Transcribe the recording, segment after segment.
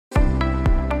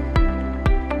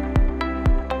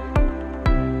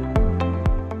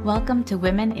Welcome to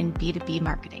Women in B2B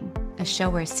Marketing, a show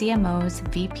where CMOs,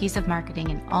 VPs of marketing,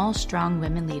 and all strong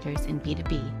women leaders in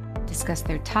B2B discuss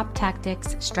their top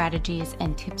tactics, strategies,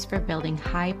 and tips for building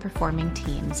high-performing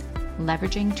teams,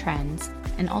 leveraging trends,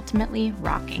 and ultimately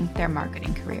rocking their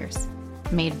marketing careers.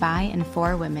 Made by and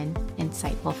for women,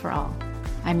 insightful for all.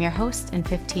 I'm your host and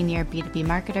 15-year B2B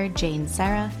marketer, Jane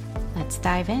Sarah. Let's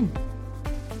dive in.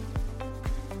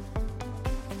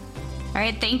 All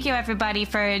right. Thank you, everybody,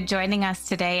 for joining us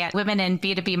today at Women in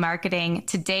B2B Marketing.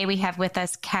 Today, we have with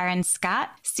us Karyn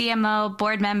Scott, CMO,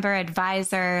 board member,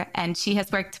 advisor, and she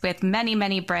has worked with many,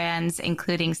 many brands,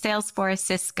 including Salesforce,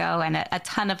 Cisco, and a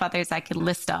ton of others I could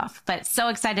list off. But so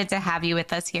excited to have you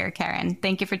with us here, Karyn.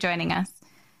 Thank you for joining us.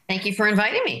 Thank you for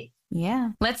inviting me.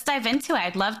 Yeah. Let's dive into it.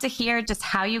 I'd love to hear just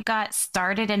how you got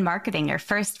started in marketing, your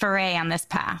first foray on this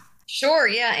path. Sure.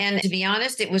 Yeah. And to be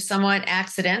honest, it was somewhat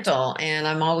accidental. And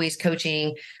I'm always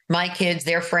coaching my kids,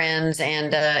 their friends,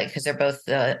 and because they're both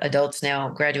adults now,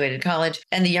 graduated college,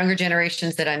 and the younger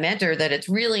generations that I mentor, that it's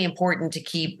really important to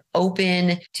keep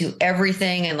open to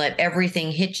everything and let everything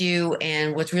hit you.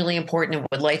 And what's really important and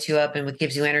what lights you up and what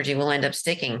gives you energy will end up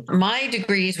sticking. My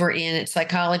degrees were in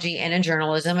psychology and in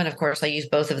journalism. And of course, I use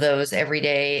both of those every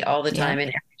day, all the time, in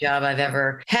every job I've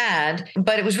ever had.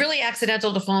 But it was really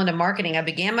accidental to fall into marketing. I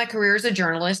began my career as a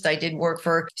journalist. I did work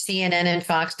for CNN and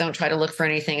Fox. Don't try to look for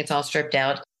anything. It's all stripped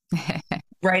out.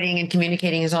 Writing and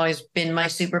communicating has always been my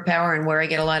superpower and where I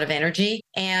get a lot of energy.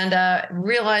 And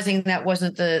realizing that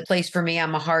wasn't the place for me.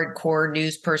 I'm a hardcore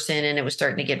news person, and it was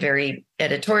starting to get very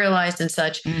editorialized and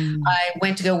such. I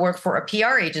went to go work for a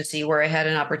PR agency where I had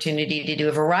an opportunity to do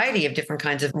a variety of different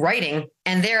kinds of writing.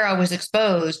 And there I was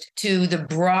exposed to the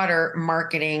broader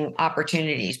marketing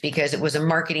opportunities because it was a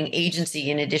marketing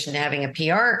agency in addition to having a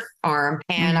PR arm.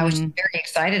 And I was very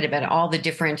excited about all the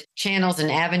different channels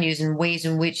and avenues and ways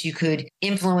in which you could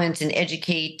influence and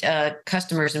educate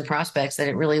customers and prospects, that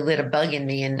it really lit a bug in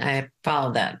me, and I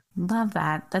followed that. Love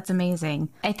that. That's amazing.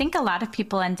 I think a lot of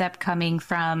people end up coming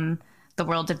from the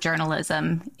world of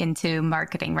journalism into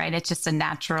marketing, right? It's just a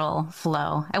natural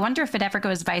flow. I wonder if it ever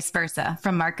goes vice versa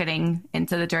from marketing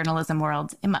into the journalism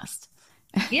world. It must.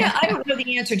 Yeah, I don't know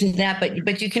the answer to that,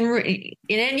 but you can, in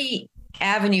any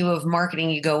avenue of marketing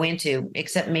you go into,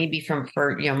 except maybe for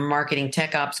marketing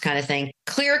tech ops kind of thing,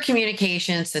 clear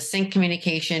communication, succinct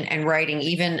communication, and writing,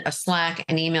 even a Slack,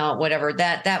 an email, whatever,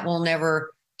 that will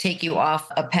never take you off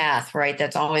a path, right?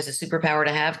 That's always a superpower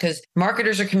to have, because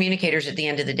marketers are communicators at the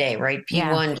end of the day, right?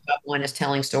 P1, job one is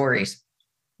telling stories.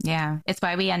 Yeah. It's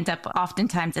why we end up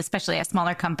oftentimes, especially at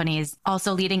smaller companies,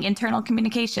 also leading internal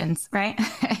communications, right?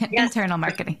 Yes. Internal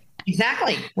marketing.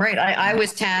 Exactly. Right. I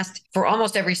was tasked for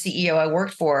almost every CEO I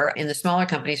worked for in the smaller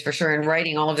companies, for sure, in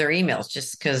writing all of their emails,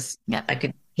 just because I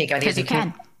could take ideas. Because you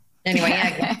can. Anyway,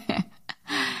 yeah.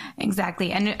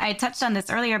 Exactly. And I touched on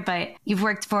this earlier, but you've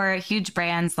worked for huge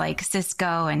brands like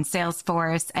Cisco and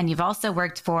Salesforce, and you've also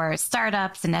worked for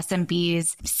startups and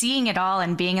SMBs. Seeing it all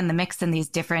and being in the mix in these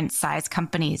different size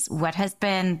companies, what has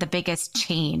been the biggest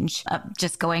change of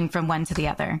just going from one to the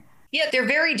other? Yeah, they're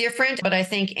very different, but I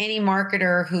think any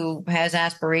marketer who has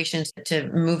aspirations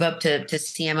to move up to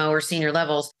CMO or senior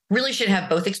levels really should have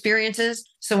both experiences.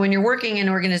 So when you're working in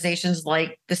organizations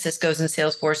like the Ciscos and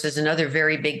Salesforces and other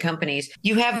very big companies,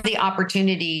 you have the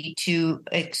opportunity to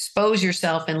expose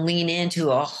yourself and lean into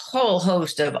a whole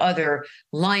host of other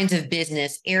lines of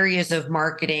business, areas of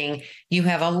marketing. You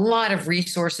have a lot of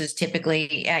resources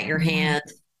typically at your hand.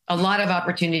 A lot of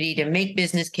opportunity to make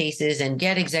business cases and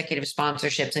get executive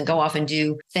sponsorships and go off and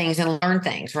do things and learn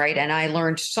things, right? And I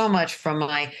learned so much from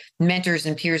my mentors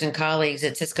and peers and colleagues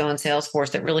at Cisco and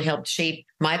Salesforce that really helped shape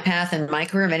my path and my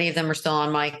career. Many of them are still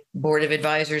on my board of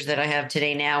advisors that I have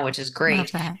today now, which is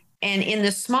great. And in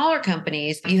the smaller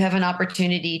companies, you have an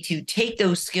opportunity to take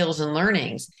those skills and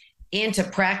learnings into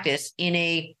practice in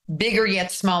a bigger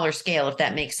yet smaller scale, if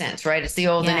that makes sense, right? It's the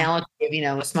old analogy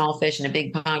of, a small fish in a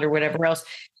big pond or whatever else.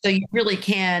 So you really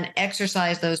can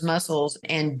exercise those muscles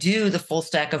and do the full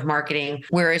stack of marketing.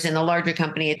 Whereas in the larger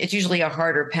company, it's usually a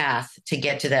harder path to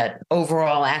get to that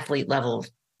overall athlete level.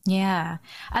 Yeah.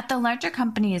 At the larger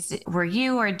companies, were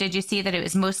you, or did you see that it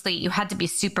was mostly you had to be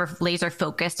super laser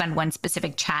focused on one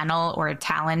specific channel or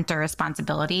talent or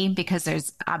responsibility, because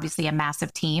there's obviously a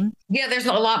massive team? Yeah, there's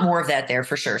a lot more of that there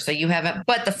for sure. So you haven't,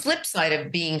 but the flip side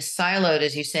of being siloed,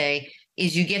 as you say,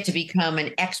 is you get to become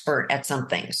an expert at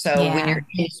something. So when you're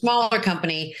in a smaller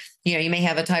company, you may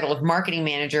have a title of marketing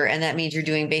manager, and that means you're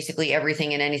doing basically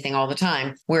everything and anything all the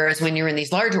time. Whereas when you're in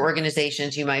these larger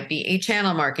organizations, you might be a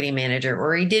channel marketing manager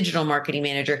or a digital marketing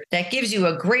manager. That gives you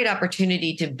a great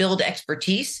opportunity to build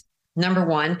expertise number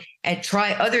one, and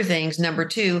try other things, number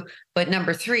two. But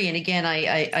number three, and again,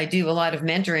 I do a lot of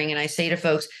mentoring, and I say to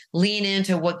folks, lean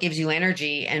into what gives you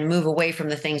energy and move away from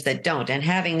the things that don't. And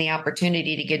having the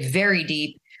opportunity to get very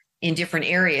deep in different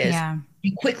areas,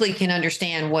 you quickly can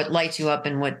understand what lights you up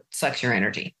and what sucks your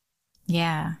energy.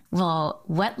 Yeah. Well,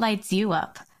 what lights you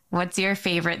up? What's your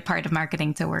favorite part of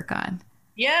marketing to work on?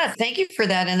 Yeah, thank you for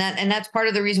that. And that's part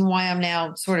of the reason why I'm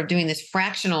now sort of doing this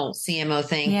fractional CMO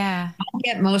thing. Yeah. I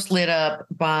get most lit up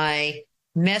by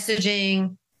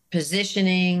messaging,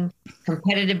 positioning,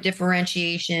 competitive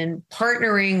differentiation,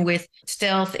 partnering with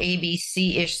stealth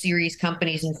ABC-ish series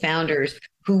companies and founders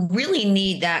who really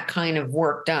need that kind of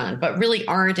work done, but really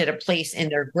aren't at a place in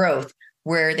their growth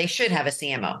where they should have a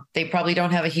CMO. They probably don't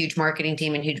have a huge marketing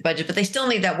team and huge budget, but they still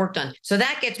need that work done. So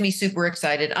that gets me super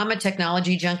excited. I'm a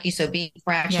technology junkie. So being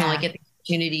fractional, I get the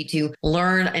opportunity to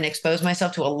learn and expose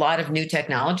myself to a lot of new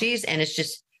technologies. And it's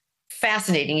just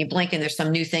fascinating. You blink and there's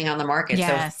some new thing on the market.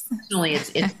 Yes. So personally,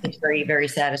 it's very, very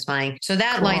satisfying. So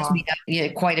that lights me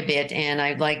up quite a bit. And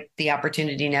I like the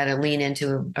opportunity now to lean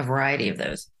into a variety of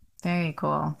those. Very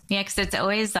cool. Yeah, because it's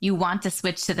always, you want to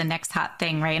switch to the next hot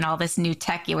thing, right? And all this new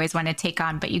tech you always want to take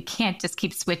on, but you can't just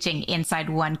keep switching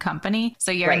inside one company.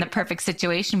 So you're in the perfect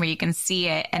situation where you can see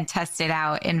it and test it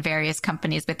out in various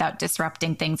companies without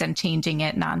disrupting things and changing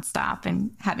it nonstop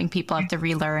and having people have to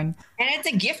relearn. And it's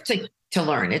a gift to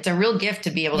learn. It's a real gift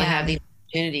to be able to have these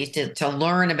opportunities to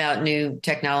learn about new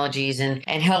technologies and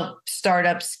help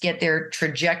startups get their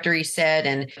trajectory set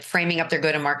and framing up their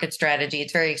go-to-market strategy.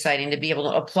 It's very exciting to be able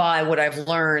to apply what I've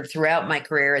learned throughout my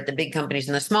career at the big companies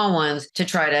and the small ones to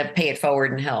try to pay it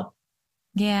forward and help.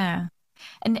 Yeah.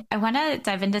 And I want to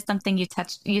dive into something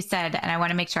you said, and I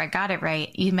want to make sure I got it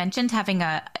right. You mentioned having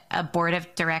a board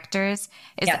of directors.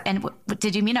 And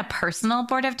did you mean a personal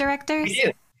board of directors? I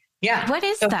do. Yeah. What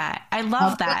is that? I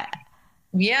love that.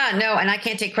 Yeah, no, and I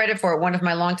can't take credit for it. One of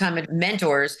my longtime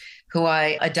mentors who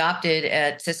I adopted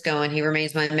at Cisco, and he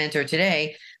remains my mentor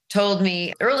today, told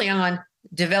me early on,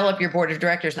 develop your board of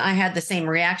directors. And I had the same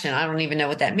reaction. I don't even know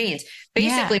what that means.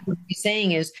 Basically, what he's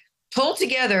saying is pull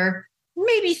together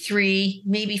maybe 3,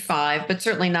 maybe 5, but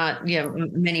certainly not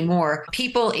many more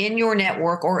people in your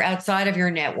network or outside of your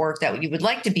network that you would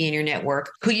like to be in your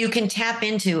network, who you can tap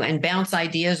into and bounce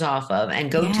ideas off of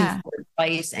and go to for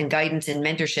advice and guidance and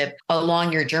mentorship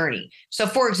along your journey. So,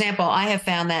 for example, I have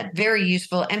found that very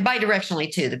useful, and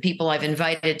bidirectionally too. The people I've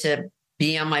invited to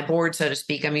be on my board, so to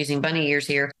speak, I'm using bunny ears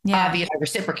here. Obviously, I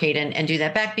reciprocate and do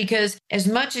that back, because as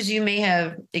much as you may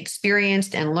have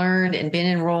experienced and learned and been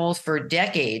in roles for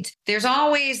decades, there's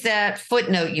always that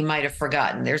footnote you might have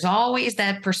forgotten. There's always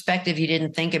that perspective you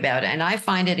didn't think about. And I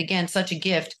find it, again, such a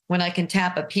gift when I can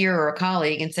tap a peer or a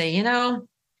colleague and say,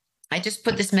 I just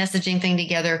put this messaging thing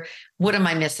together. What am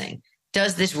I missing?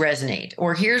 Does this resonate?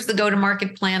 Or here's the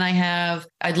go-to-market plan I have.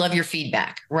 I'd love your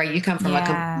feedback, right? You come from a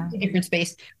completely different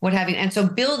space, what have you. And so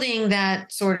building that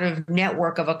sort of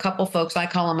network of a couple folks, I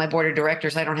call them my board of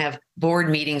directors. I don't have board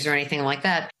meetings or anything like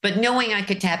that, but knowing I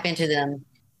could tap into them.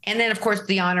 And then, of course,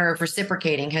 the honor of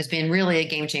reciprocating has been really a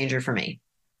game changer for me.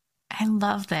 I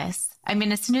love this. I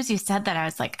mean, as soon as you said that, I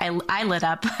was like, I lit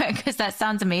up because that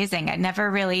sounds amazing. I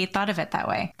never really thought of it that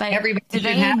way. But do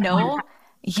they know?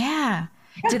 Yeah.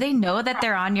 Do they know that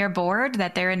they're on your board,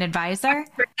 that they're an advisor?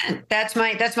 That's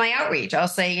my outreach. I'll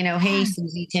say, hey,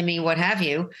 Susie, Timmy, what have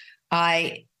you.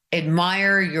 I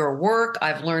admire your work.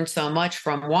 I've learned so much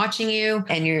from watching you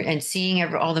and seeing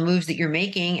all the moves that you're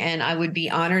making. And I would be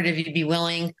honored if you'd be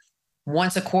willing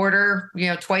once a quarter,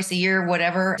 twice a year,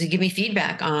 whatever, to give me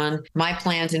feedback on my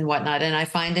plans and whatnot. And I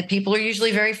find that people are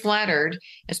usually very flattered,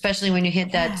 especially when you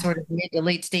hit that sort of mid to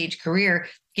late stage career.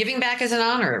 Giving back is an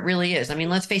honor. It really is. I mean,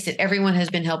 let's face it, everyone has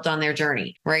been helped on their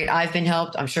journey, right? I've been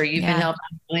helped. I'm sure you've been helped.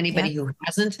 I don't know anybody who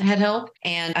hasn't had help.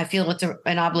 And I feel it's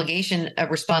an obligation, a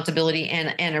responsibility,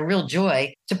 and a real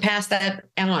joy to pass that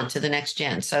on to the next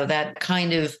gen. So that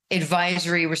kind of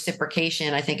advisory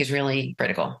reciprocation, I think, is really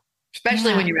critical,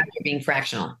 especially when you're out there being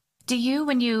fractional. Do you,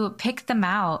 when you pick them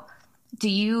out, do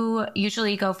you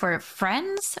usually go for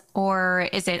friends, or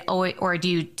do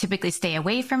you typically stay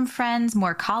away from friends,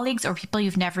 more colleagues, or people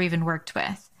you've never even worked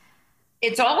with?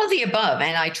 It's all of the above.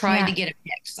 And I try to get a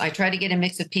mix. I try to get a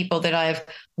mix of people that I've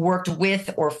worked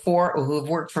with or for, or who have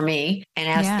worked for me,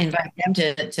 and invite them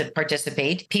to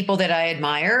participate. People that I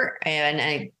admire, and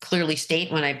I clearly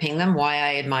state when I ping them why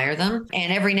I admire them.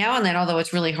 And every now and then, although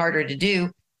it's really harder to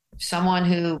do, someone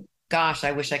who, gosh,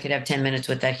 I wish I could have 10 minutes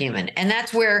with that human. And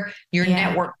that's where your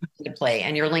network comes into play,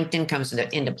 and your LinkedIn comes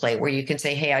into play, where you can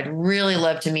say, hey, I'd really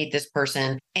love to meet this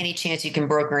person. Any chance you can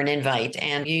broker an invite?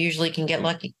 And you usually can get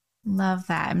lucky. Love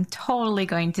that. I'm totally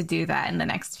going to do that in the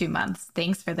next few months.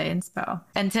 Thanks for the inspo.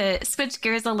 And to switch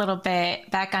gears a little bit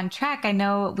back on track, I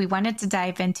know we wanted to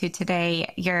dive into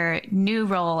today your new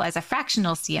role as a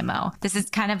fractional CMO. This is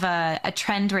kind of a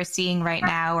trend we're seeing right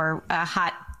now, or a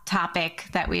hot topic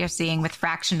that we are seeing with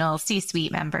fractional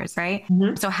C-suite members, right?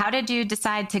 Mm-hmm. So how did you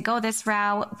decide to go this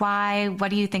route? Why? What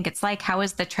do you think it's like? How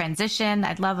is the transition?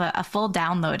 I'd love a full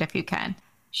download if you can.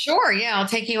 Sure. Yeah, I'll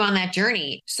take you on that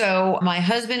journey. So, my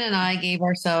husband and I gave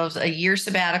ourselves a year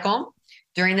sabbatical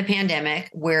during the pandemic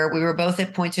where we were both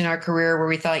at points in our career where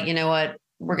we thought, you know what,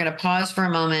 we're going to pause for a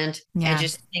moment and Yeah.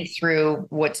 just think through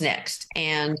what's next.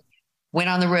 And went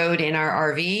on the road in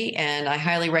our RV. And I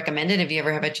highly recommend it if you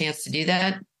ever have a chance to do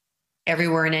that.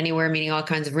 Everywhere and anywhere, meeting all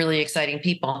kinds of really exciting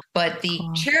people. But the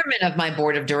Cool. chairman of my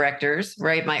board of directors,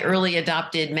 right, my early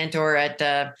adopted mentor at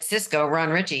Cisco,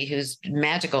 Ron Ritchie, who's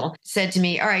magical, said to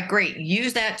me, all right, great,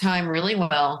 use that time really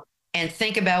well and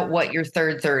think about what your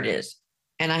third is.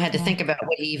 And I had to Yeah. think about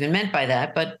what he even meant by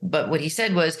that. But what he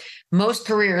said was most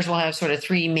careers will have sort of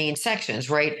three main sections,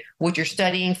 right? What you're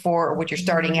studying for or what you're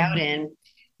starting out in,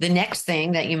 the next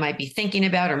thing that you might be thinking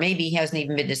about or maybe hasn't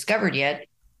even been discovered yet.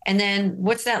 And then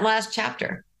what's that last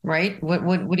chapter, right?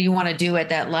 What do you want to do at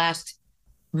that last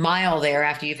mile there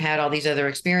after you've had all these other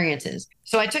experiences?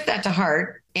 So I took that to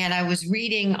heart and I was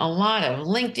reading a lot of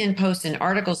LinkedIn posts and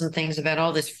articles and things about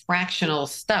all this fractional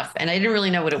stuff. And I didn't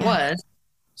really know what it Yeah. was.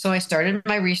 So I started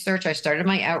my research, I started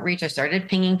my outreach, I started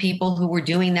pinging people who were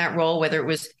doing that role, whether it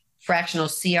was fractional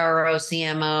CRO,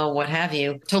 CMO, what have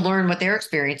you, to learn what their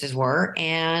experiences were.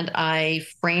 And I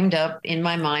framed up in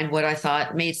my mind what I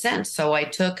thought made sense. So I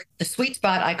took the sweet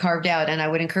spot I carved out, and I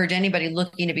would encourage anybody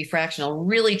looking to be fractional,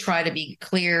 really try to be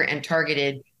clear and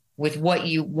targeted with what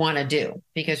you want to do,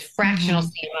 because fractional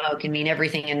CMO can mean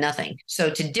everything and nothing.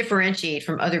 So to differentiate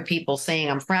from other people saying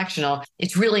I'm fractional,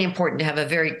 it's really important to have a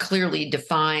very clearly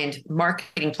defined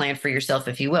marketing plan for yourself,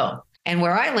 if you will. And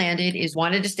where I landed is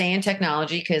wanted to stay in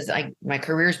technology because my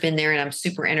career's been there and I'm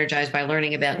super energized by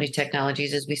learning about new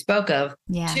technologies, as we spoke of.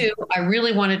 Yeah. Two, I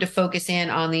really wanted to focus in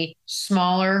on the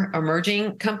smaller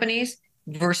emerging companies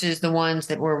versus the ones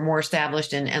that were more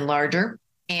established and larger.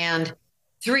 And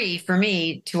three, for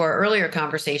me, to our earlier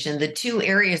conversation, the two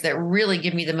areas that really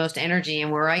give me the most energy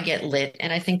and where I get lit,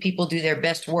 and I think people do their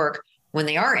best work when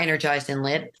they are energized and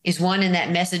lit, is one in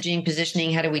that messaging,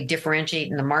 positioning. How do we differentiate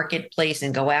in the marketplace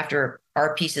and go after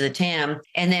our piece of the TAM?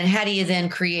 And then how do you then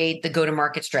create the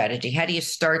go-to-market strategy? How do you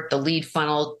start the lead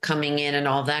funnel coming in and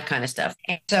all that kind of stuff?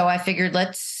 And so I figured,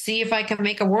 let's see if I can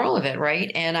make a whirl of it, right?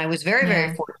 And I was very,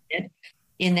 very fortunate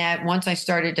in that once I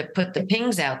started to put the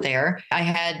pings out there, I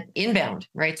had inbound,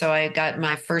 right? So I got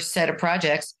my first set of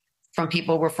projects from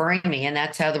people referring me, and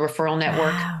that's how the referral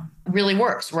network really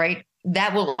works, right?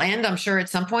 That will end, I'm sure, at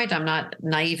some point. I'm not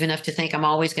naive enough to think I'm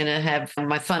always going to have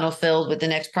my funnel filled with the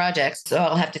next projects. So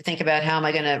I'll have to think about how am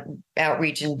I going to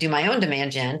outreach and do my own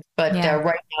demand gen. But right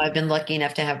now, I've been lucky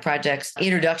enough to have projects,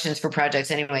 introductions for projects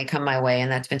anyway, come my way.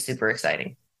 And that's been super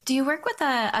exciting. Do you work with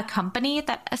a company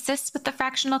that assists with the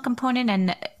fractional component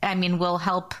and, I mean, will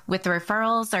help with the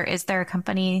referrals, or is there a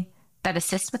company that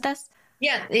assists with this?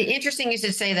 Yeah, interesting you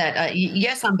should say that.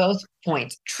 Yes, on both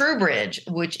points. TrueBridge,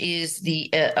 which is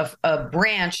the a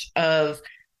branch of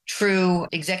True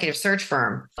executive search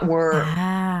firm, were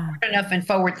smart enough and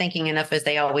forward thinking enough, as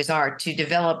they always are, to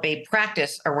develop a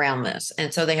practice around this.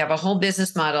 And so they have a whole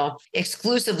business model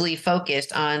exclusively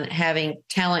focused on having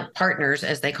talent partners,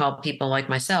 as they call people like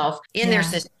myself, in their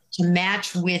system, to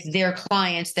match with their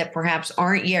clients that perhaps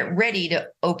aren't yet ready to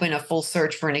open a full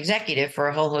search for an executive for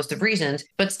a whole host of reasons,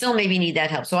 but still maybe need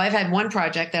that help. So I've had one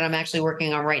project that I'm actually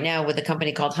working on right now with a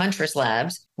company called Huntress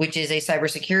Labs, which is a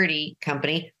cybersecurity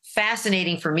company.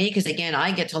 Fascinating for me because, again,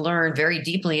 I get to learn very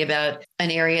deeply about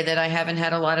an area that I haven't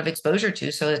had a lot of exposure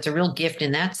to. So it's a real gift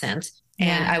in that sense.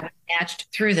 And I was matched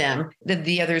through them.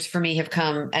 The others for me have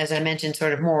come, as I mentioned,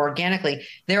 sort of more organically.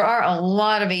 There are a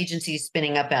lot of agencies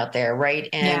spinning up out there, right?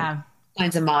 And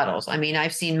kinds of models. I mean,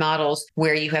 I've seen models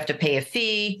where you have to pay a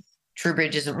fee.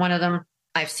 TrueBridge isn't one of them.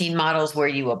 I've seen models where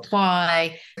you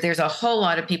apply. There's a whole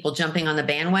lot of people jumping on the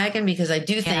bandwagon because I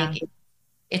do think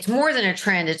it's more than a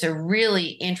trend. It's a really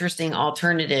interesting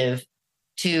alternative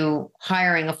to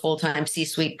hiring a full-time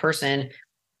C-suite person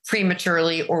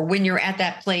prematurely, or when you're at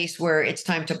that place where it's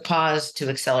time to pause to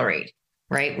accelerate,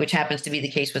 right? Which happens to be the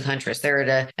case with Huntress. They're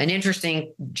at an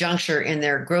interesting juncture in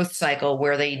their growth cycle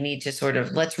where they need to sort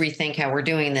of, let's rethink how we're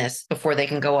doing this before they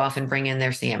can go off and bring in their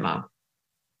CMO.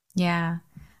 Yeah,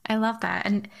 I love that.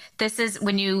 And this is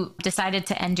when you decided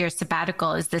to end your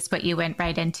sabbatical. Is this what you went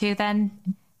right into then?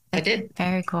 I did.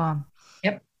 Very cool.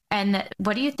 Yep. And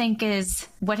what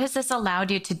has this allowed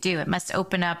you to do? It must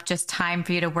open up just time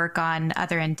for you to work on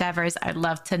other endeavors. I'd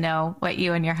love to know what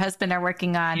you and your husband are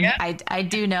working on. Yeah. I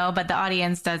do know, but the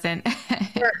audience doesn't.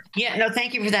 Sure. Yeah, no,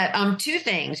 thank you for that. Two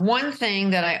things. One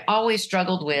thing that I always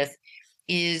struggled with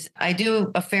is I do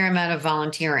a fair amount of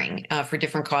volunteering for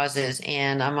different causes,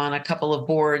 and I'm on a couple of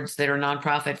boards that are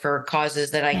nonprofit for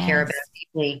causes that I care about Yes.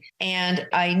 deeply. And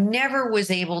I never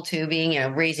was able to, being,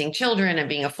 raising children and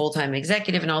being a full-time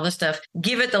executive and all this stuff,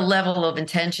 give it the level of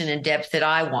intention and depth that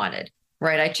I wanted.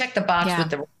 Right. I checked the box with Yeah.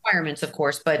 the requirements, of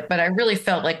course, but I really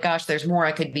felt like, gosh, there's more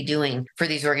I could be doing for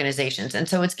these organizations. And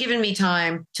so it's given me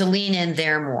time to lean in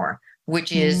there more,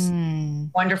 which is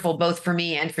Mm, wonderful both for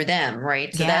me and for them.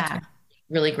 Right. So that's yeah.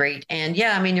 really great. And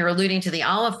yeah, I mean, you're alluding to the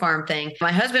olive farm thing.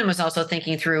 My husband was also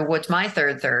thinking through what's my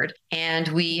third, and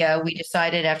we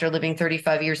decided after living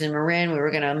 35 years in Marin, we were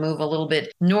going to move a little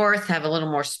bit north, have a little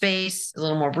more space, a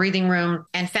little more breathing room,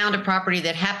 and found a property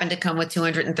that happened to come with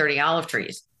 230 olive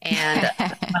trees. And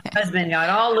my husband got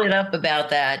all lit up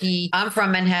about that. I'm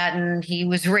from Manhattan. He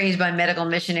was raised by medical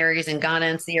missionaries in Ghana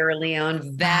and Sierra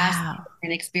Leone, vast Wow.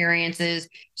 experiences.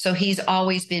 So he's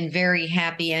always been very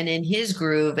happy and in his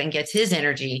groove and gets his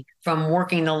energy from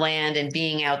working the land and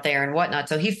being out there and whatnot.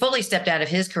 So he fully stepped out of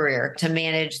his career to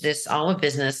manage this olive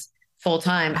business full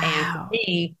time. And for Wow.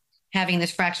 me, having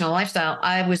this fractional lifestyle,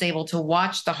 I was able to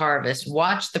watch the harvest,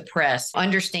 watch the press,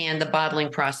 understand the bottling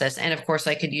process. And of course,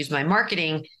 I could use my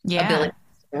marketing Yeah. ability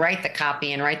to write the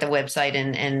copy and write the website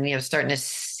and starting to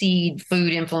seed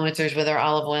food influencers with our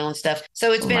olive oil and stuff.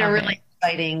 So it's been a Love it. really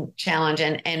exciting challenge.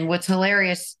 And what's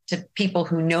hilarious to people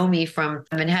who know me from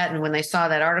Manhattan, when they saw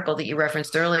that article that you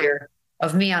referenced earlier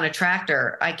of me on a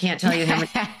tractor, I can't tell you how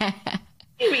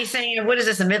many be saying, what is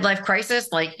this, a midlife crisis?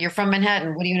 Like, you're from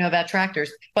Manhattan. What do you know about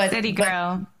tractors? City But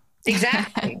girl.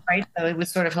 exactly, right. So it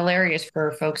was sort of hilarious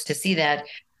for folks to see that.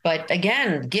 But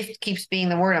again, gift keeps being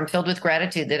the word. I'm filled with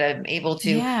gratitude that I'm able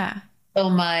to Yeah.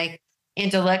 fill my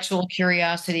intellectual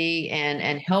curiosity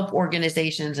and help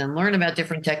organizations and learn about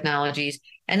different technologies,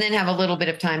 and then have a little bit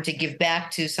of time to give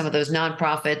back to some of those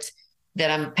nonprofits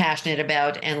that I'm passionate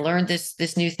about, and learn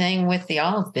this new thing with the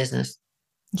olive business.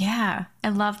 Yeah, I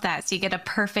love that. So you get a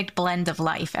perfect blend of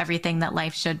life, everything that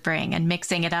life should bring, and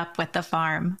mixing it up with the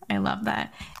farm. I love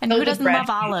that. And who Filled with doesn't love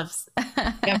gratitude. olives?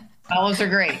 Yep, olives are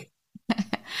great.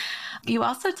 You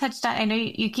also touched on, I know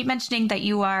you keep mentioning that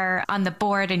you are on the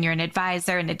board and you're an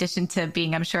advisor in addition to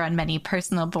being, I'm sure, on many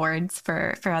personal boards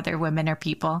for other women or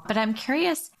people. But I'm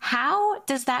curious, how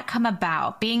does that come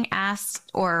about? Being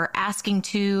asked or asking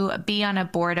to be on a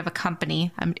board of a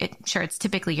company, sure it's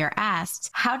typically you're asked.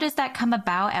 How does that come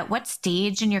about? At what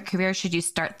stage in your career should you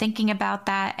start thinking about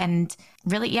that? And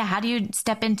really, yeah, how do you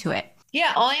step into it?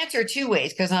 Yeah, I'll answer two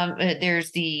ways because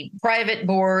there's the private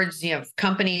boards,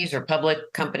 companies or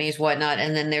public companies, whatnot,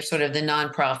 and then there's sort of the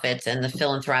nonprofits and the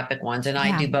philanthropic ones, and I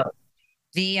Yeah. do both.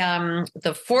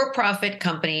 The for-profit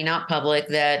company, not public,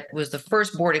 that was the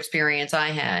first board experience I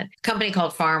had, a company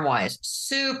called FarmWise,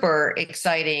 super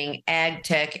exciting ag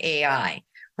tech AI.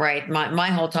 Right. My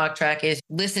whole talk track is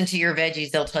listen to your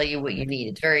veggies. They'll tell you what you need.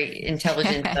 It's very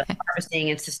intelligent harvesting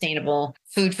and sustainable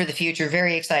food for the future.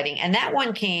 Very exciting. And that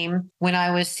one came when I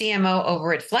was CMO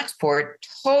over at Flexport,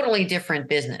 totally different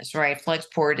business, right?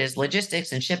 Flexport is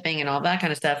logistics and shipping and all that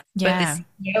kind of stuff. But the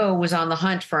Yeah. CEO was on the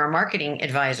hunt for a marketing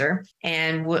advisor.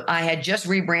 And I had just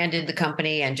rebranded the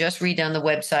company and just redone the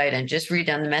website and just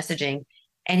redone the messaging.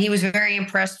 And he was very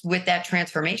impressed with that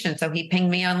transformation. So he pinged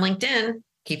me on LinkedIn.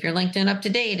 Keep your LinkedIn up to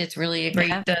date. It's really a great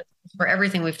Yeah. for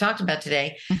everything we've talked about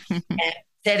today. And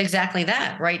said exactly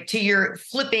that, right? To your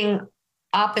flipping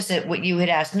opposite what you had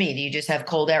asked me. Do you just have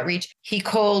cold outreach? He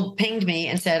cold pinged me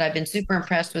and said, I've been super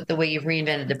impressed with the way you've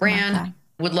reinvented the Love brand. that.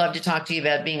 Would love to talk to you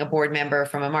about being a board member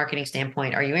from a marketing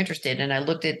standpoint. Are you interested? And I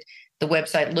looked at the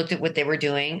website, looked at what they were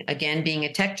doing. Again, being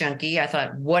a tech junkie, I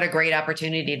thought, what a great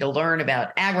opportunity to learn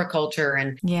about agriculture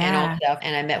and all Yeah. stuff.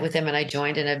 And I met with them and I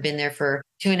joined, and I've been there for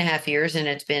 2.5 years, and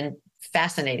it's been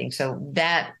fascinating. So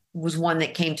that was one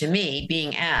that came to me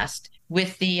being asked.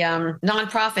 With the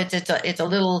nonprofits, it's a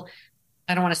little,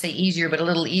 I don't want to say easier, but a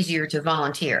little easier to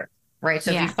volunteer, right? So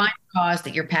if you Yeah. find a cause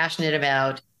that you're passionate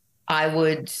about, I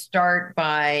would start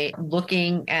by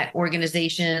looking at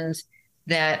organizations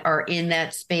that are in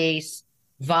that space,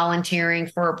 volunteering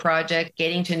for a project,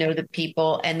 getting to know the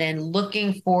people, and then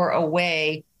looking for a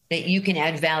way that you can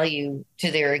add value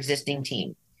to their existing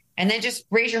team. And then just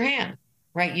raise your hand,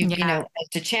 right? Yeah.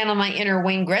 To channel my inner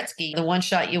Wayne Gretzky, the one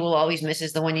shot you will always miss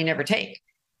is the one you never take.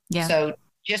 Yeah. So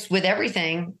just with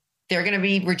everything, There are going to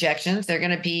be rejections. They're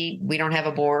going to be, we don't have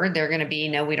a board. They're going to be,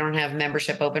 no, we don't have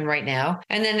membership open right now.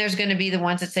 And then there's going to be the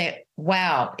ones that say,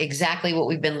 wow, exactly what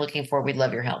we've been looking for. We'd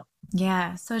love your help.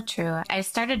 Yeah, so true. I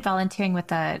started volunteering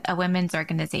with a women's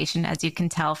organization. As you can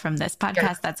tell from this podcast,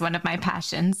 Sure. that's one of my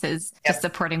passions is Yep. just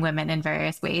supporting women in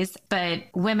various ways. But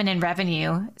Women in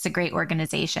Revenue is a great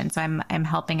organization. So I'm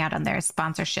helping out on their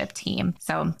sponsorship team.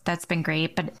 So that's been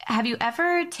great. But have you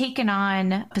ever taken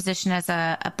on a position as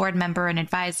a board member, an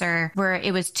advisor, where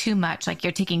it was too much, like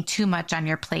you're taking too much on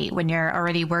your plate when you're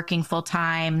already working full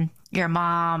time, you're a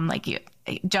mom, like you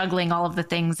juggling all of the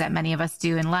things that many of us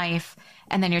do in life,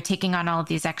 and then you're taking on all of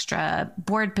these extra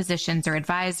board positions or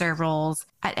advisor roles.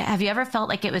 Have you ever felt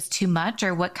like it was too much,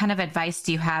 or what kind of advice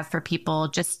do you have for people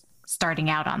just starting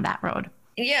out on that road?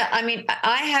 Yeah, I mean,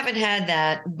 I haven't had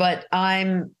that, but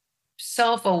I'm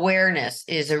self-awareness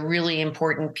is a really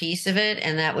important piece of it.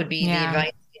 And that would be the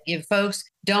advice I give folks.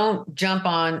 Don't jump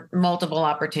on multiple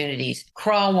opportunities.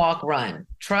 Crawl, walk, run.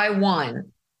 Try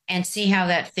one and see how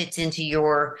that fits into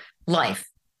your life,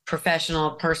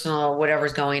 professional, personal,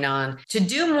 whatever's going on. To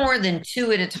do more than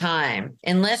two at a time,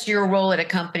 unless your role at a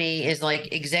company is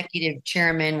like executive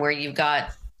chairman, where you've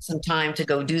got some time to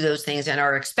go do those things and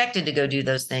are expected to go do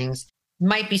those things,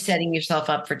 might be setting yourself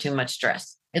up for too much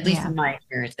stress, at least in my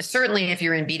experience. Certainly if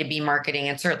you're in B2B marketing,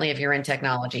 and certainly if you're in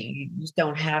technology, you just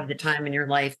don't have the time in your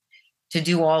life to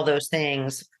do all those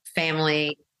things,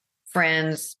 family,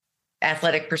 friends,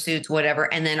 athletic pursuits,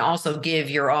 whatever, and then also give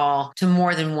your all to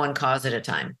more than one cause at a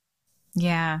time.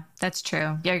 Yeah, that's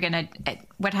true.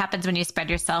 What happens when you spread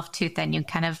yourself too thin? You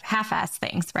kind of half-ass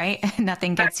things, right?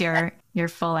 Nothing gets your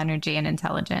full energy and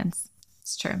intelligence.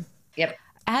 It's true. Yep.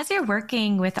 As you're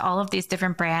working with all of these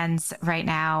different brands right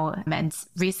now and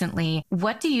recently,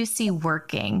 what do you see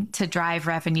working to drive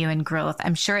revenue and growth?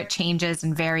 I'm sure it changes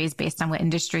and varies based on what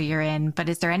industry you're in, but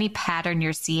is there any pattern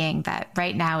you're seeing that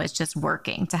right now is just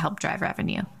working to help drive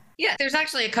revenue? Yeah, there's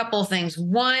actually a couple of things.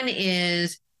 One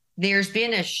is there's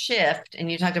been a shift,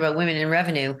 and you talked about women in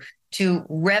revenue, to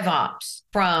rev ops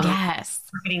from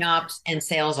marketing ops and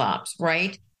sales ops,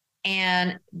 right?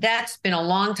 And that's been a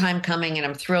long time coming. And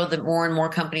I'm thrilled that more and more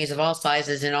companies of all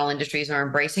sizes in all industries are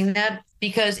embracing that,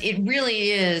 because it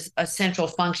really is a central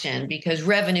function, because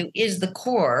revenue is the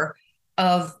core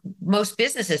of most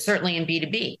businesses, certainly in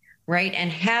B2B, right?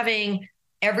 And having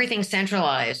everything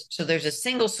centralized, so there's a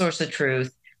single source of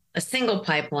truth, a single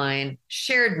pipeline,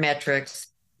 shared metrics,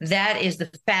 that is the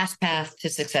fast path to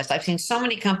success. I've seen so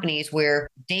many companies where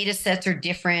data sets are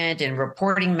different and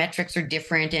reporting metrics are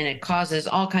different, and it causes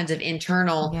all kinds of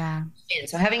internal.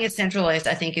 So having it centralized,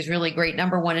 I think, is really great.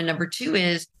 Number one. And number two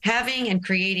is having and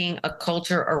creating a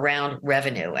culture around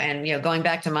revenue. And, going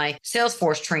back to my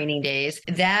Salesforce training days,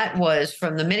 that was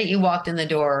from the minute you walked in the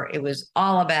door, it was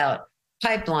all about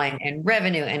pipeline and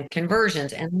revenue and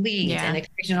conversions and leads and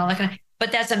execution, all that kind of.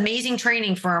 But that's amazing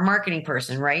training for a marketing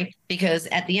person, right? Because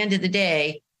at the end of the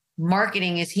day,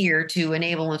 marketing is here to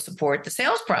enable and support the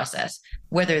sales process,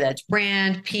 whether that's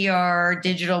brand, PR,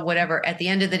 digital, whatever. At the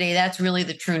end of the day, that's really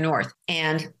the true north.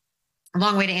 And a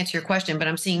long way to answer your question, but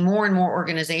I'm seeing more and more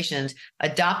organizations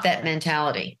adopt that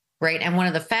mentality, right? And one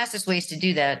of the fastest ways to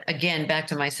do that, again, back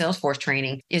to my Salesforce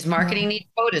training, is marketing needs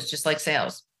quotas, just like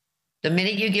sales. The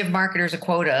minute you give marketers a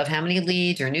quota of how many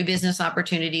leads or new business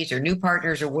opportunities or new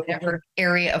partners or whatever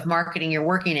area of marketing you're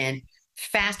working in,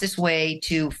 fastest way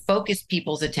to focus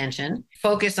people's attention,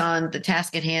 focus on the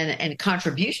task at hand and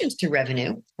contributions to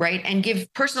revenue, right? And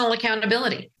give personal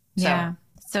accountability.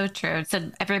 So true.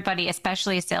 So everybody,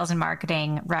 especially sales and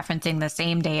marketing, referencing the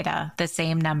same data, the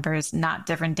same numbers, not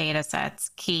different data sets,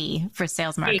 key for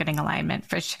sales marketing alignment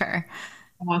for sure.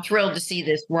 I'm thrilled to see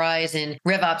this rise in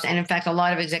RevOps. And in fact, a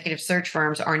lot of executive search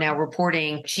firms are now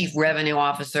reporting chief revenue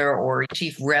officer or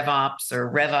chief RevOps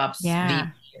or RevOps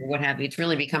VP or what have you. It's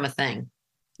really become a thing.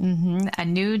 A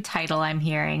new title I'm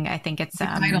hearing. I think it's,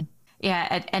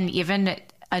 and even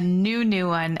a new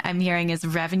one I'm hearing is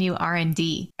revenue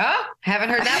R&D. Oh, haven't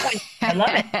heard that one. I love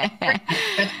it.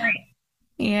 That's great.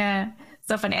 Yeah.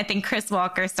 So funny. I think Chris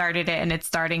Walker started it and it's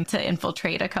starting to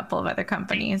infiltrate a couple of other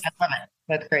companies. I love it.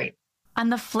 That's great. On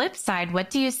the flip side, what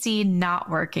do you see not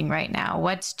working right now?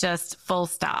 What's just full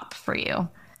stop for you?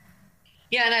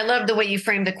 Yeah, and I love the way you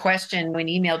framed the question when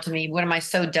you emailed to me. What am I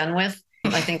so done with?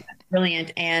 I think that's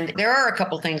brilliant. And there are a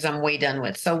couple things I'm way done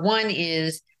with. So one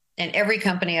is, and every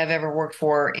company I've ever worked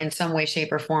for in some way,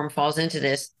 shape, or form falls into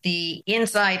this, the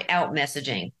inside out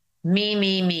messaging.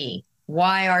 Me.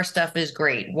 Why our stuff is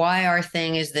great. Why our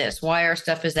thing is this. Why our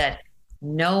stuff is that.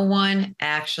 No one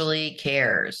actually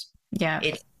cares. Yeah.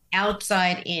 It's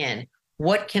outside in.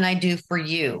 What can I do for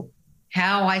you?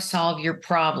 how I solve your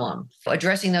problem,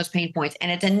 addressing those pain points.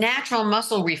 And it's a natural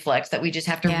muscle reflex that we just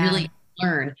have to really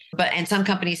learn. And some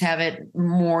companies have it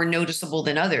more noticeable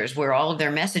than others, where all of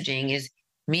their messaging is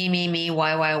me,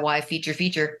 why,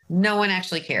 feature. No one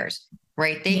actually cares,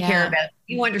 right? They care about,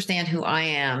 you understand who I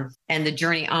am and the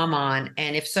journey I'm on.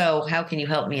 And if so, how can you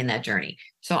help me in that journey?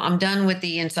 So I'm done with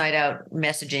the inside out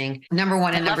messaging. Number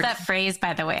one. And I love that phrase,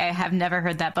 by the way. I have never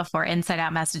heard that before. Inside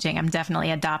out messaging. I'm definitely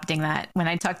adopting that when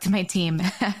I talk to my team.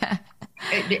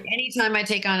 Anytime I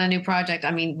take on a new project,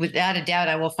 I mean, without a doubt,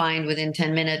 I will find within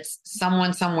 10 minutes,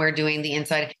 someone somewhere doing the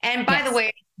inside. And by the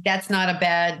way, that's not a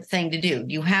bad thing to do.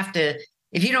 You have to,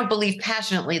 if you don't believe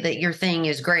passionately that your thing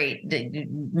is great,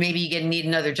 maybe you need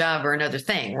another job or another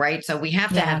thing, right? So we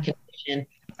have to have conviction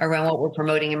around what we're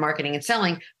promoting and marketing and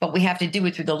selling, but we have to do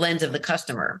it through the lens of the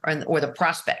customer or the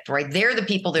prospect, right? They're the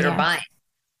people that are buying,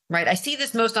 right? I see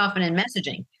this most often in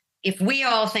messaging. If we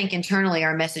all think internally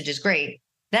our message is great,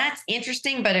 that's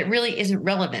interesting, but it really isn't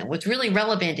relevant. What's really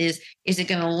relevant is it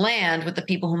going to land with the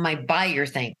people who might buy your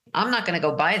thing? I'm not going to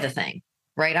go buy the thing,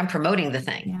 right? I'm promoting the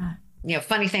thing. Yeah. You know,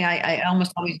 funny thing, I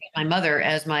almost always get my mother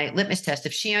as my litmus test.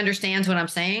 If she understands what I'm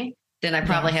saying, then I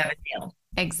probably have it nailed.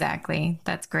 Exactly.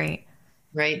 That's great.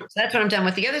 Right. So that's what I'm done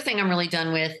with. The other thing I'm really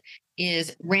done with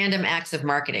is random acts of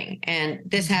marketing. And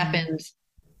this happens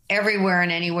everywhere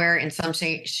and anywhere in some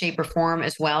shape or form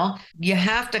as well. You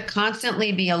have to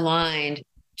constantly be aligned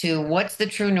to what's the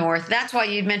true north. That's why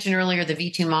you mentioned earlier the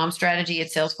V2 Mom strategy at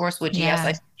Salesforce, which yes,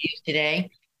 I use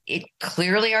today. It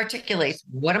clearly articulates,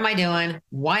 what am I doing?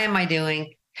 Why am I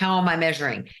doing? How am I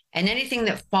measuring? And anything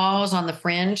that falls on the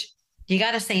fringe, you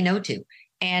got to say no to.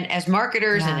 And as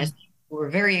marketers and as we're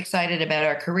very excited about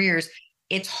our careers,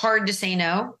 it's hard to say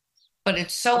no, but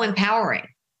it's so empowering,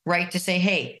 right? To say,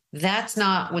 hey, that's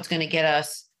not what's going to get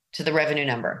us to the revenue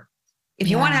number. If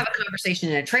you want to have a conversation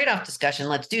in a trade-off discussion,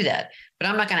 let's do that. But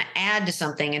I'm not going to add to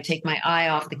something and take my eye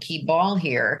off the key ball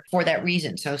here for that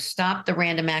reason. So stop the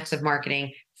random acts of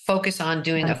marketing, focus on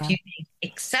doing a few things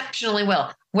exceptionally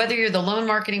well. Whether you're the lone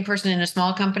marketing person in a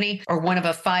small company or one of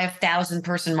a 5,000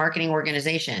 person marketing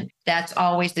organization, that's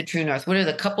always the true north. What are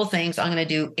the couple things I'm going to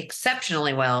do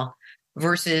exceptionally well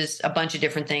versus a bunch of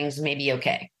different things, maybe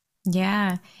okay?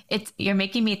 Yeah. You're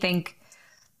making me think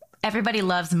everybody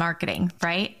loves marketing,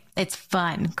 right? It's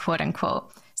fun, quote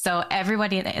unquote. So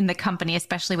everybody in the company,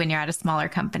 especially when you're at a smaller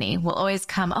company, will always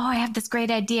come, oh, I have this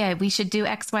great idea. We should do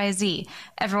X, Y, Z.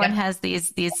 Everyone has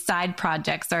these side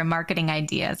projects or marketing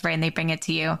ideas, right? And they bring it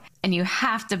to you. And you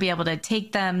have to be able to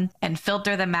take them and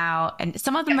filter them out. And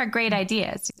some of them are great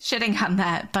ideas, shitting on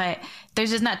that. But there's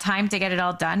just not time to get it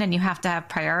all done. And you have to have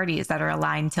priorities that are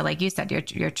aligned to, like you said,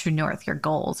 your true north, your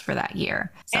goals for that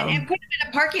year. So, and put them in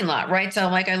a parking lot, right? So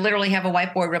like I literally have a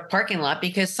whiteboard with a parking lot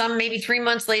because maybe 3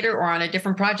 months later or on a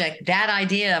different project, that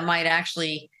idea might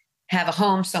actually have a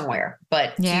home somewhere.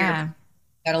 But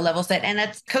got a level set. And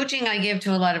that's coaching I give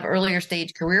to a lot of earlier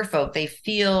stage career folk. They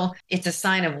feel it's a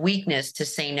sign of weakness to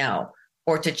say no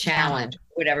or to challenge,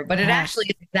 whatever. But it actually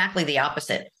is exactly the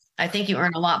opposite. I think you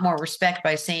earn a lot more respect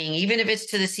by saying, even if it's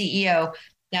to the CEO,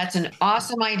 that's an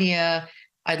awesome idea.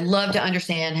 I'd love to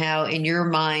understand how in your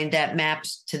mind that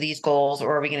maps to these goals,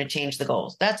 or are we going to change the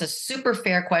goals? That's a super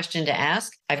fair question to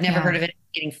ask. I've never heard of it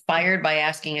getting fired by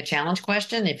asking a challenge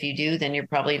question. If you do, then you're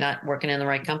probably not working in the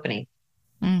right company.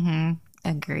 Mm-hmm.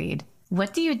 Agreed.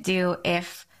 What do you do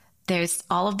if there's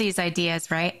all of these ideas,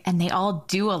 right? And they all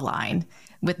do align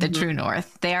with the true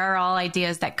north. They are all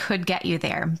ideas that could get you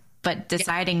there, but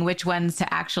deciding which ones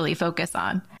to actually focus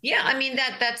on. Yeah. I mean,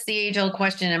 that's the age old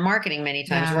question in marketing many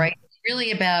times, right? It's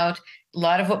really about a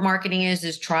lot of what marketing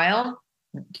is trial,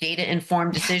 data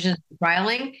informed decisions,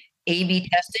 trialing, A/B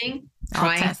testing,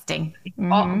 testing,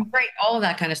 all of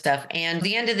that kind of stuff. And at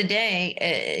the end of the day,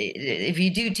 if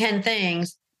you do 10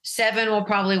 things, 7 will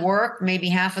probably work. Maybe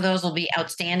half of those will be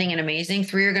outstanding and amazing.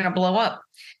 3 are going to blow up.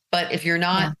 But if you're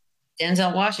not,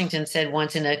 Denzel Washington said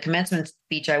once in a commencement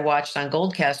speech I watched on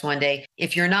Goldcast one day,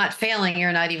 if you're not failing,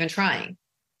 you're not even trying,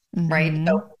 right?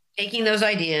 So taking those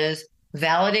ideas,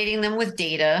 validating them with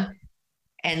data,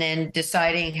 and then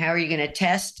deciding how are you going to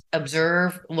test,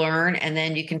 observe, learn, and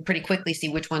then you can pretty quickly see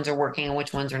which ones are working and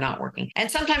which ones are not working.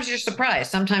 And sometimes you're surprised.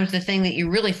 Sometimes the thing that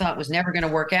you really thought was never going to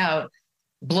work out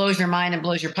blows your mind and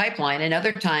blows your pipeline. And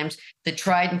other times the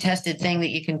tried and tested thing that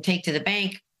you can take to the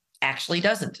bank actually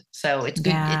doesn't. So it's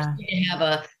good, it's good to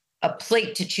have a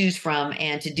plate to choose from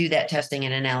and to do that testing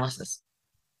and analysis.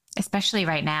 Especially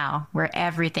right now where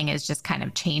everything is just kind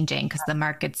of changing because the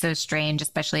market's so strange,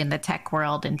 especially in the tech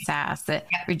world and SaaS, that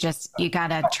you got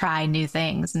to try new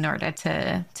things in order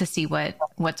to see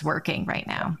what's working right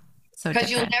now. So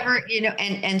Because you'll different. never,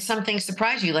 and some things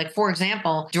surprise you. Like, for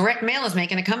example, direct mail is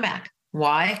making a comeback.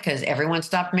 Why? Because everyone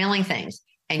stopped mailing things.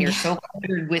 And you're Yeah. so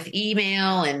cluttered with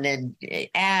email and then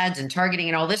ads and targeting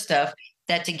and all this stuff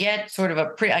that to get sort of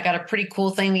I got a pretty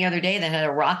cool thing the other day that had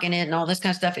a rock in it and all this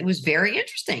kind of stuff. It was very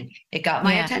interesting. It got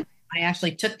my Yeah. attention. I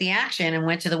actually took the action and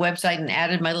went to the website and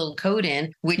added my little code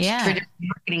in, which Yeah. traditional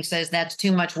marketing says that's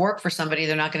too much work for somebody.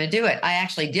 They're not going to do it. I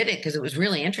actually did it because it was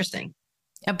really interesting.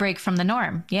 A break from the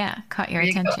norm. Yeah. Caught your There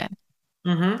you go. attention.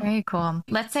 Mm-hmm. Very cool.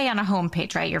 Let's say on a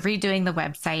homepage, right? You're redoing the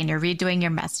website and you're redoing your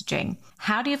messaging.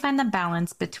 How do you find the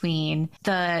balance between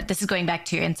this is going back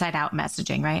to your inside out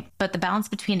messaging, right? But the balance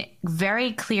between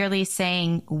very clearly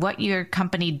saying what your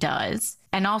company does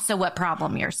and also what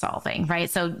problem you're solving, right?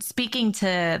 So speaking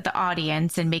to the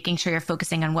audience and making sure you're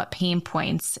focusing on what pain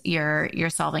points you're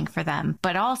solving for them,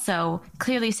 but also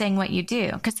clearly saying what you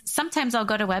do. Because sometimes I'll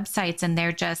go to websites and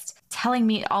they're just telling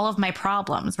me all of my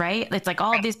problems, right? It's like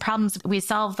all of these problems, we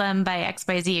solve them by X,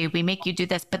 Y, Z. We make you do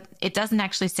this, but it doesn't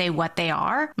actually say what they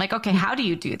are. I'm like, okay, how do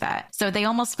you do that? So they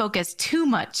almost focus too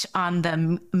much on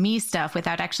the me stuff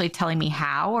without actually telling me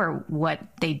how or what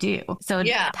they do. So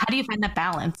how do you find that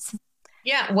balance?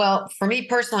 Yeah, well, for me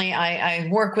personally, I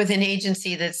work with an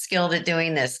agency that's skilled at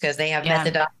doing this because they have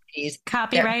methodologies.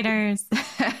 Copywriters.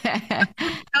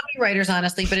 Copywriters,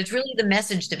 honestly, but it's really the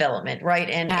message development, right?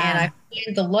 And I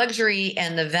find the luxury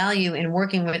and the value in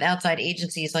working with outside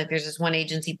agencies. Like there's this one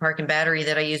agency, Park and Battery,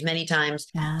 that I use many times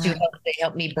to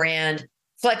help me brand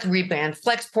rebrand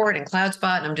Flexport and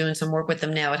CloudSpot. And I'm doing some work with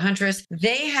them now at Huntress.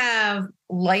 They have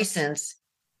license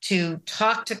to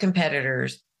talk to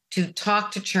competitors, to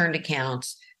talk to churned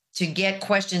accounts, to get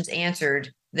questions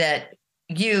answered that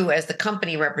you as the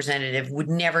company representative would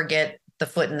never get the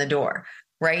foot in the door,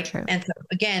 right? True. And so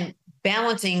again,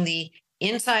 balancing the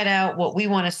inside out, what we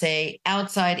want to say,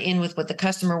 outside in with what the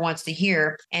customer wants to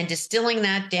hear, and distilling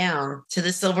that down to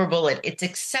the silver bullet. It's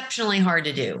exceptionally hard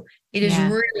to do. It is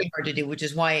really hard to do, which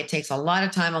is why it takes a lot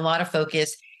of time, a lot of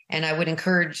focus. And I would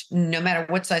encourage, no matter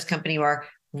what size company you are,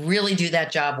 really do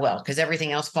that job well, because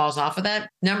everything else falls off of that.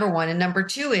 Number one. And number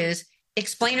two is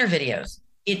explainer videos.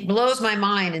 It blows my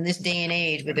mind in this day and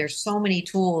age where there's so many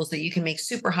tools that you can make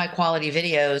super high quality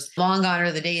videos. Long gone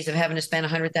are the days of having to spend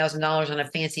 $100,000 on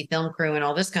a fancy film crew and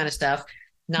all this kind of stuff.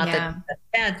 Not that that's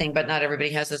a bad thing, but not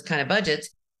everybody has those kind of budgets.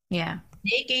 Yeah.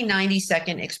 Make a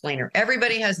 90-second explainer.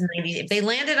 Everybody has 90. If they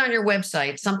landed on your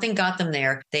website, something got them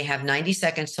there. They have 90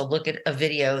 seconds to look at a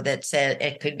video that said,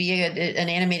 it could be an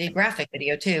animated graphic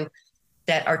video too,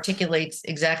 that articulates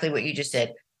exactly what you just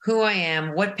said. Who I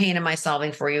am, what pain am I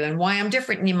solving for you, and why I'm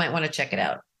different. And you might want to check it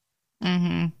out.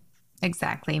 Mm-hmm.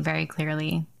 Exactly. Very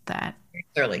clearly that. Very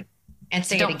clearly. And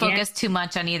say don't it again. Focus too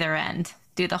much on either end.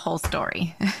 Do the whole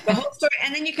story. The whole story.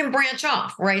 And then you can branch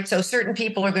off, right? So certain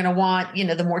people are going to want,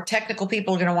 the more technical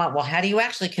people are going to want, well, how do you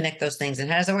actually connect those things?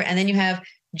 And how does that work? And then you have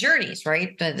journeys,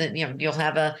 right? You'll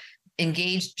have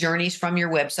engaged journeys from your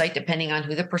website, depending on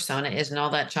who the persona is and all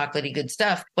that chocolatey good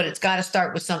stuff. But it's got to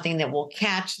start with something that will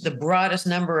catch the broadest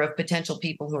number of potential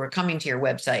people who are coming to your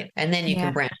website. And then you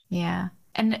can branch. Yeah.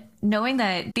 And knowing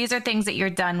that these are things that you're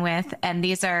done with, and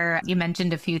you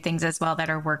mentioned a few things as well that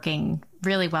are working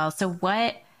really well. So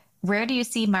where do you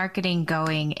see marketing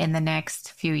going in the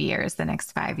next few years, the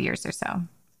next 5 years or so?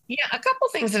 Yeah, a couple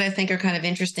things that I think are kind of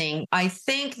interesting. I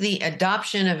think the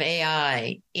adoption of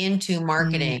AI into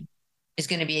marketing is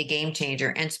going to be a game changer.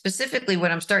 And specifically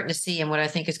what I'm starting to see and what I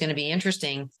think is going to be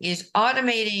interesting is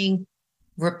automating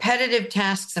repetitive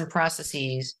tasks and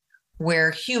processes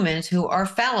where humans who are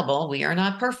fallible, we are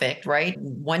not perfect, right?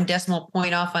 1 decimal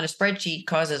point off on a spreadsheet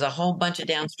causes a whole bunch of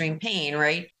downstream pain,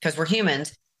 right? Because we're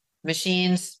humans.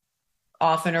 Machines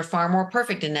often are far more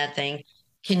perfect in that thing,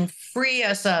 can free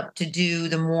us up to do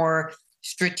the more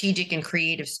strategic and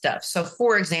creative stuff. So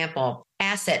for example,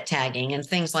 asset tagging and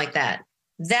things like that.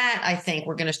 That I think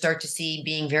we're going to start to see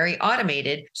being very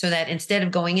automated so that instead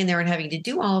of going in there and having to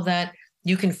do all of that,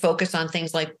 you can focus on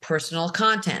things like personal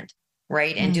content,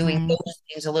 right? And doing those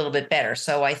things a little bit better.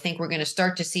 So I think we're going to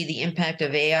start to see the impact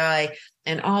of AI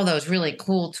and all those really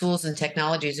cool tools and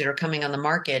technologies that are coming on the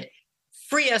market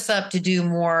free us up to do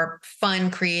more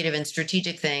fun, creative, and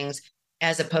strategic things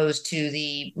as opposed to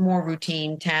the more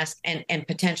routine tasks and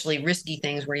potentially risky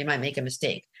things where you might make a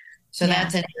mistake. So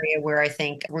that's an area where I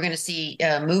think we're going to see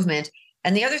movement.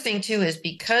 And the other thing too is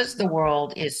because the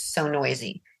world is so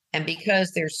noisy and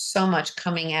because there's so much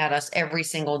coming at us every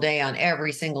single day on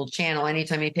every single channel,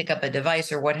 anytime you pick up a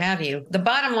device or what have you, the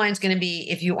bottom line is going to be,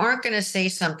 if you aren't going to say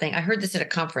something, I heard this at a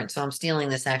conference, so I'm stealing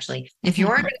this actually. If you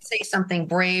aren't going to say something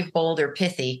brave, bold, or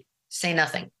pithy, say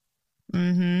nothing.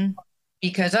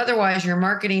 because otherwise your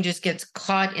marketing just gets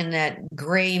caught in that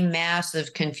gray mass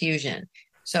of confusion.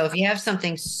 So if you have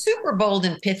something super bold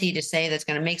and pithy to say that's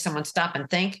going to make someone stop and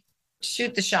think,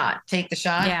 shoot the shot, take the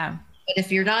shot. Yeah. But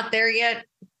if you're not there yet,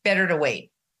 better to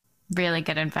wait. Really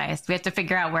good advice. We have to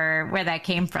figure out where that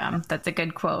came from. That's a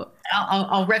good quote.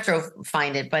 I'll retro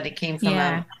find it, but it came from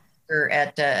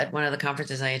at one of the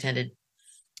conferences I attended.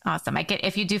 Awesome.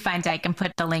 If you do find it, I can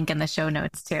put the link in the show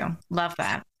notes too. Love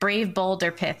that. Brave, bold,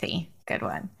 or pithy. Good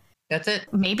one. That's it.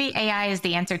 Maybe AI is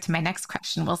the answer to my next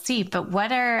question. We'll see. But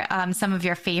what are some of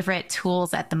your favorite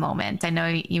tools at the moment? I know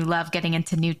you love getting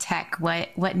into new tech.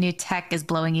 What new tech is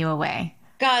blowing you away?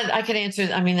 God, I could answer.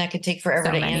 I mean, that could take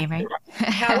forever to answer. Right?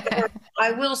 However,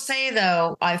 I will say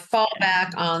though, I fall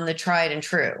back on the tried and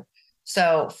true.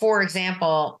 So, for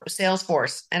example,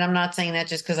 Salesforce, and I'm not saying that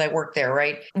just because I work there,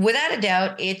 right? Without a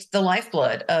doubt, it's the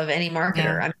lifeblood of any marketer.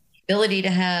 Yeah. I mean, the ability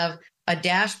to have a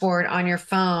dashboard on your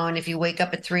phone if you wake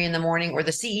up at 3 a.m, or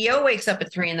the CEO wakes up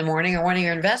at 3 a.m, or one of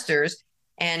your investors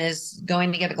and is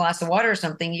going to get a glass of water or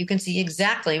something, you can see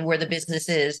exactly where the business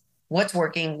is, what's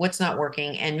working, what's not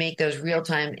working, and make those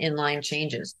real-time inline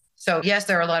changes. So yes,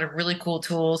 there are a lot of really cool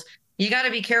tools. You got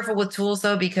to be careful with tools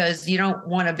though, because you don't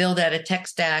want to build out a tech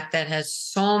stack that has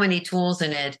so many tools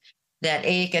in it that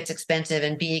A, it gets expensive,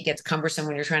 and B, it gets cumbersome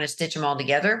when you're trying to stitch them all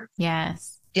together.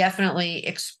 Yes. Definitely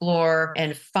explore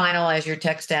and finalize your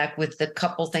tech stack with the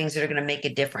couple things that are going to make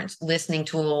a difference. Listening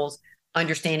tools,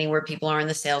 understanding where people are in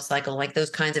the sales cycle, like those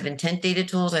kinds of intent data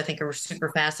tools, I think are super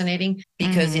fascinating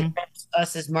because it helps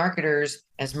us as marketers,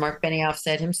 as Mark Benioff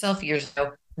said himself years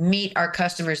ago, meet our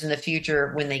customers in the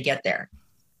future when they get there,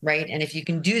 right? And if you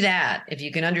can do that, if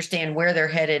you can understand where they're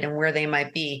headed and where they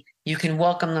might be, you can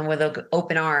welcome them with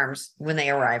open arms when they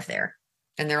arrive there.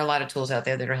 And there are a lot of tools out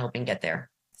there that are helping get there.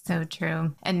 So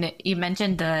true. And you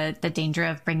mentioned the danger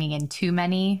of bringing in too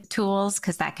many tools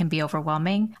because that can be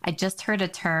overwhelming. I just heard a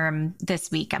term this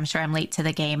week. I'm sure I'm late to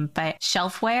the game, but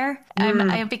shelfware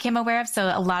I became aware of.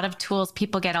 So a lot of tools,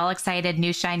 people get all excited,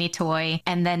 new shiny toy,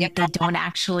 and then they don't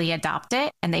actually adopt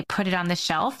it and they put it on the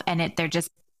shelf and they're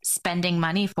just spending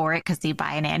money for it because you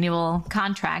buy an annual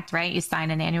contract, right? You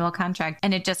sign an annual contract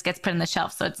and it just gets put on the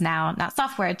shelf. So it's now not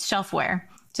software, it's shelfware,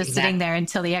 just sitting there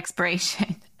until the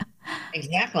expiration.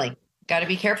 Exactly. Got to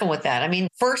be careful with that. I mean,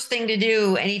 first thing to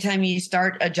do anytime you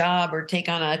start a job or take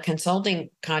on a consulting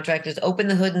contract is open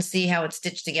the hood and see how it's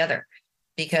stitched together.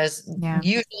 Because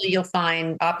usually you'll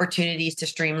find opportunities to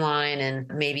streamline and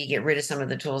maybe get rid of some of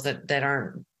the tools that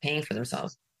aren't paying for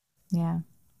themselves. Yeah.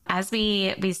 As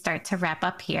we start to wrap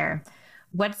up here,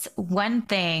 what's one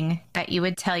thing that you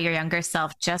would tell your younger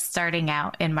self just starting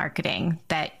out in marketing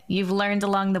that you've learned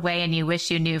along the way and you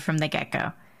wish you knew from the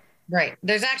get-go? Right.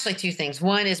 There's actually two things.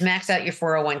 One is max out your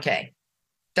 401k.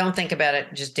 Don't think about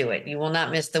it. Just do it. You will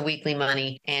not miss the weekly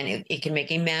money, and it can make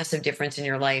a massive difference in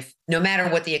your life, no matter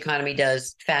what the economy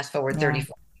does. Fast forward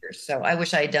 34 years. So I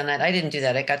wish I had done that. I didn't do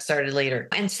that. I got started later.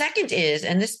 And second is,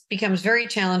 and this becomes very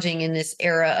challenging in this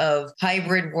era of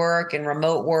hybrid work and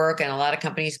remote work, and a lot of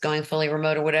companies going fully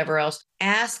remote or whatever else,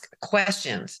 ask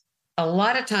questions. A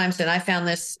lot of times, and I found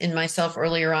this in myself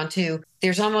earlier on too,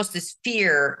 there's almost this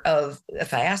fear of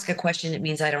if I ask a question, it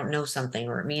means I don't know something,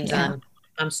 or it means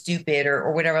I'm stupid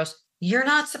or whatever else. You're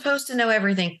not supposed to know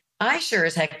everything. I sure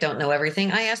as heck don't know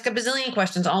everything. I ask a bazillion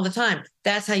questions all the time.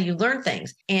 That's how you learn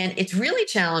things. And it's really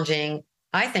challenging,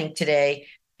 I think, today,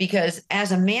 because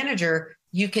as a manager,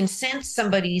 you can sense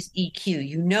somebody's EQ.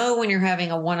 You know, when you're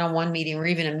having a one-on-one meeting or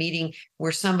even a meeting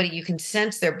where you can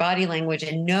sense their body language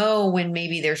and know when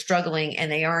maybe they're struggling and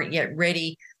they aren't yet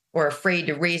ready or afraid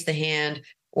to raise the hand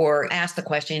or ask the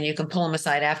question. You can pull them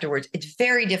aside afterwards. It's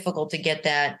very difficult to get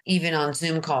that even on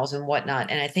Zoom calls and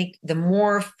whatnot. And I think the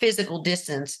more physical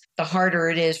distance, the harder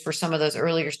it is for some of those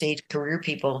earlier stage career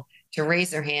people to raise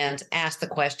their hands, ask the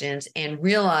questions, and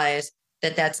realize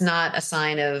that that's not a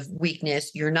sign of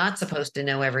weakness. You're not supposed to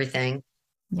know everything.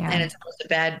 Yeah. And it's a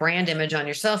bad brand image on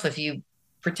yourself if you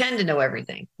pretend to know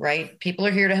everything, right? People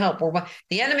are here to help.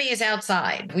 The enemy is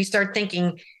outside. We start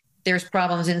thinking there's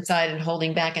problems inside and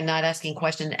holding back and not asking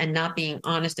questions and not being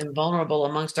honest and vulnerable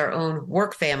amongst our own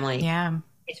work family. Yeah.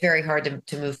 It's very hard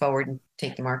to move forward and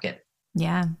take the market.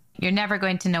 Yeah. You're never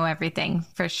going to know everything.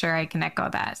 For sure. I can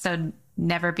echo that. So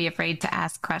never be afraid to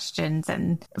ask questions.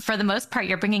 And for the most part,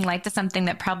 you're bringing light to something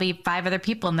that probably 5 other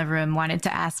people in the room wanted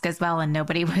to ask as well. And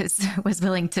nobody was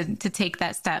willing to take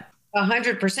that step.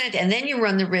 100%. And then you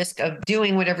run the risk of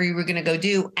doing whatever you were going to go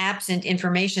do, absent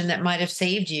information that might have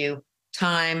saved you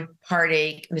time,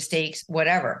 heartache, mistakes,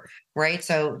 whatever. Right.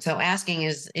 So asking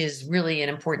is really an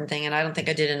important thing. And I don't think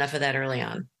I did enough of that early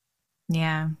on.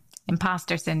 Yeah.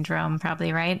 Imposter syndrome,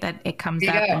 probably, right? That it comes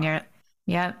up and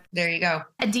Yep. There you go.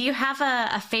 Do you have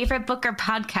a favorite book or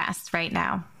podcast right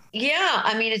now? Yeah,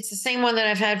 I mean, it's the same one that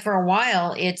I've had for a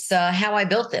while. It's How I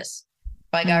Built This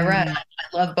by Guy Raz. Mm,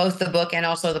 I love both the book and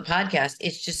also the podcast.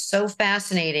 It's just so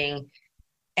fascinating,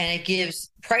 and it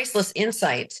gives priceless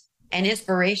insights and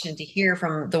inspiration to hear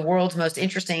from the world's most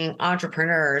interesting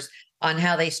entrepreneurs on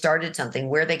how they started something,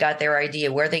 where they got their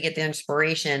idea, where they get the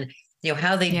inspiration,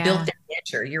 how they built yeah. their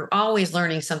venture. You're always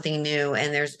learning something new,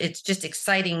 and it's just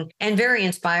exciting and very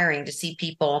inspiring to see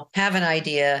people have an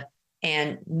idea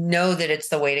and know that it's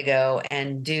the way to go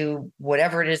and do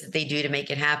whatever it is that they do to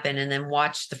make it happen, and then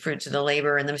watch the fruits of the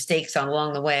labor and the mistakes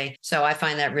along the way. So I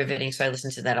find that riveting. So I listen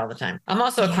to that all the time. I'm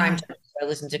also a crime junkie. So I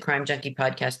listen to Crime Junkie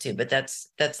podcast too, but that's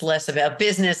less about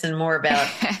business and more about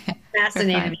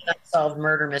fascinating unsolved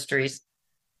murder mysteries.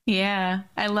 Yeah,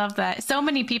 I love that. So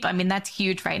many people, I mean, that's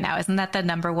huge right now. Isn't that the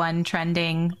number one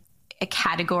trending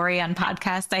category on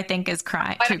podcasts, I think, is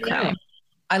crime, true crime.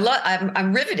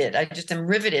 I'm riveted. I just am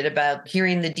riveted about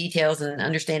hearing the details and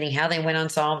understanding how they went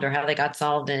unsolved or how they got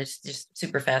solved. And it's just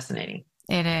super fascinating.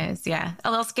 It is, yeah. A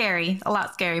little scary, a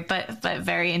lot scary, but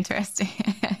very interesting.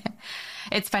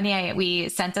 It's funny. We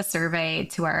sent a survey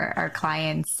to our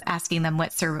clients asking them what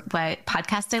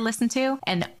podcast they listen to.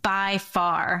 And by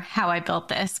far, How I Built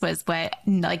This was what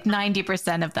like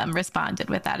 90% of them responded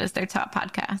with that as their top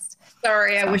podcast.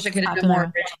 Sorry, I wish I could have been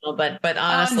more original, but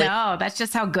honestly. Oh, no, that's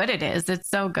just how good it is. It's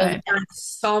so good.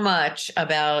 So much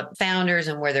about founders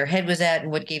and where their head was at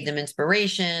and what gave them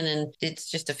inspiration. And it's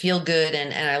just a feel good.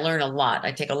 And I learn a lot.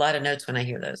 I take a lot of notes when I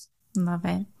hear those. Love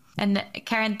it. And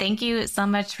Karyn, thank you so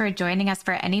much for joining us.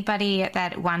 For anybody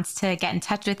that wants to get in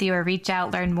touch with you or reach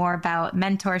out, learn more about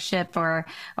mentorship or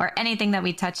anything that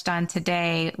we touched on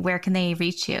today, where can they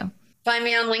reach you? Find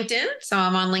me on LinkedIn. So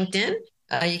I'm on LinkedIn.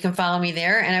 You can follow me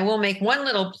there. And I will make one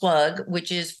little plug,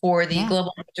 which is for the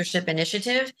Global Mentorship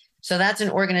Initiative. So that's an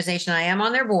organization. I am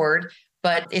on their board,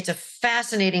 but it's a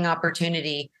fascinating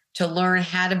opportunity to learn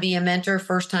how to be a mentor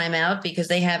first time out, because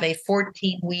they have a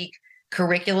 14-week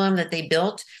curriculum that they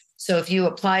built. So if you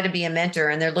apply to be a mentor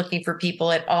and they're looking for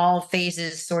people at all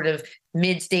phases, sort of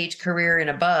mid-stage career and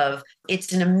above,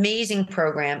 it's an amazing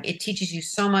program. It teaches you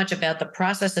so much about the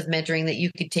process of mentoring that you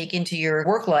could take into your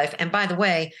work life. And by the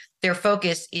way, their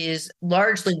focus is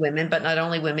largely women, but not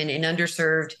only women, in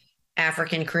underserved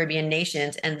African Caribbean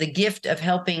nations. And the gift of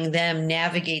helping them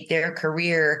navigate their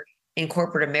career in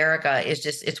corporate America is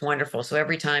just, it's wonderful. So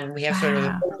every time we have sort of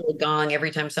a gong,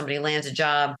 every time somebody lands a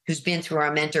job who's been through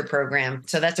our mentor program.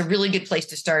 So that's a really good place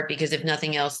to start, because if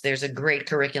nothing else, there's a great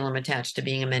curriculum attached to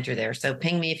being a mentor there. So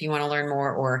ping me if you want to learn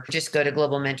more, or just go to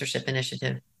Global Mentorship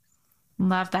Initiative.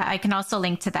 Love that. I can also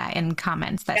link to that in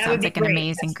comments. That sounds like an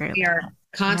amazing group. We are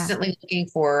constantly looking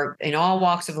for, in all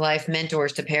walks of life,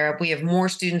 mentors to pair up. We have more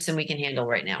students than we can handle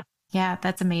right now. Yeah,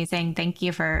 that's amazing. Thank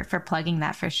you for plugging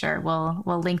that for sure.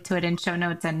 We'll link to it in show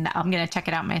notes, and I'm going to check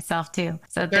it out myself too.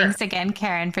 So Thanks again,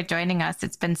 Karyn, for joining us.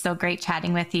 It's been so great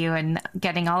chatting with you and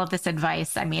getting all of this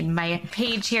advice. I mean, my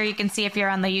page here, you can see if you're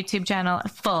on the YouTube channel,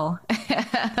 full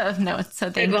of notes.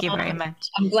 So thank you very much.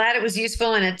 I'm glad it was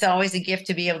useful, and it's always a gift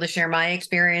to be able to share my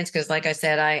experience, because like I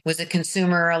said, I was a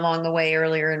consumer along the way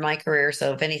earlier in my career.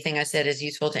 So if anything I said is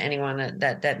useful to anyone,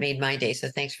 that made my day. So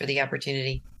thanks for the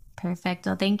opportunity. Perfect.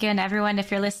 Well, thank you. And everyone,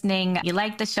 if you're listening, you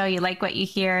like the show, you like what you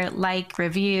hear, like,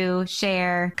 review,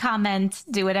 share, comment,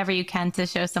 do whatever you can to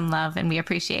show some love. And we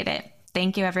appreciate it.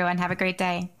 Thank you, everyone. Have a great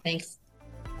day. Thanks.